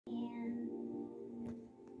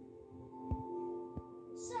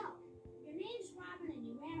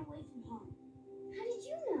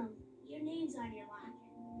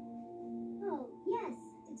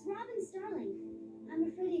darling. I'm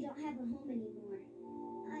afraid I don't have a home anymore.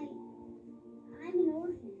 I'm an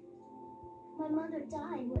orphan. My mother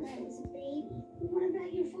died when I was a baby. What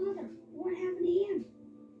about your father? What happened to him?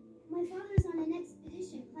 My father's on an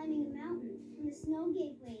expedition climbing a mountain when the snow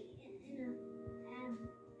gave way in a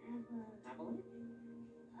Avalanche?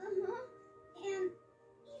 Uh-huh. And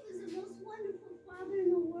he was the most wonderful father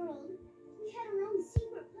in the world. We had our own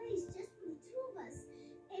secret place just for the two of us.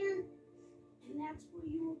 And that's where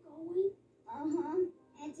you were going? Uh-huh.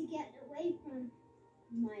 And to get away from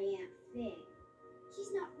my Aunt Fig.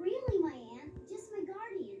 She's not really my aunt, just my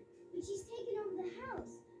guardian. But she's taken over the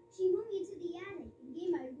house. She moved me into the attic and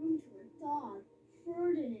gave my room to her dog,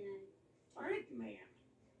 Ferdinand. Ferdinand?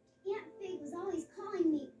 Aunt Fig was always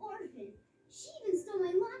calling me orphan. She even stole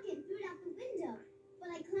my locket and threw it out the window.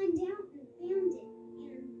 But I climbed out and found it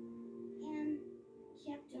and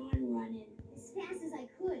kept on running as fast as I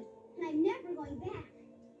could. And I'm never going back.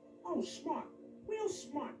 Oh, smart. Real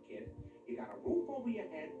smart, kid. You got a roof over your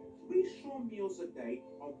head, 3 strong meals a day,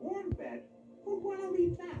 a warm bed. Who'd want to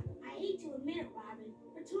leave that? I hate to admit it, Robyn,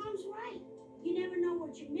 but Tom's right. You never know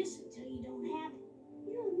what you're missing till you don't have it.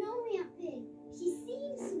 You don't know Aunt Fig. She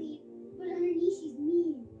seems sweet, but underneath she's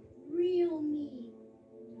mean. Real mean.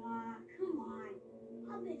 Ah, come on.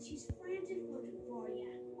 I'll bet she's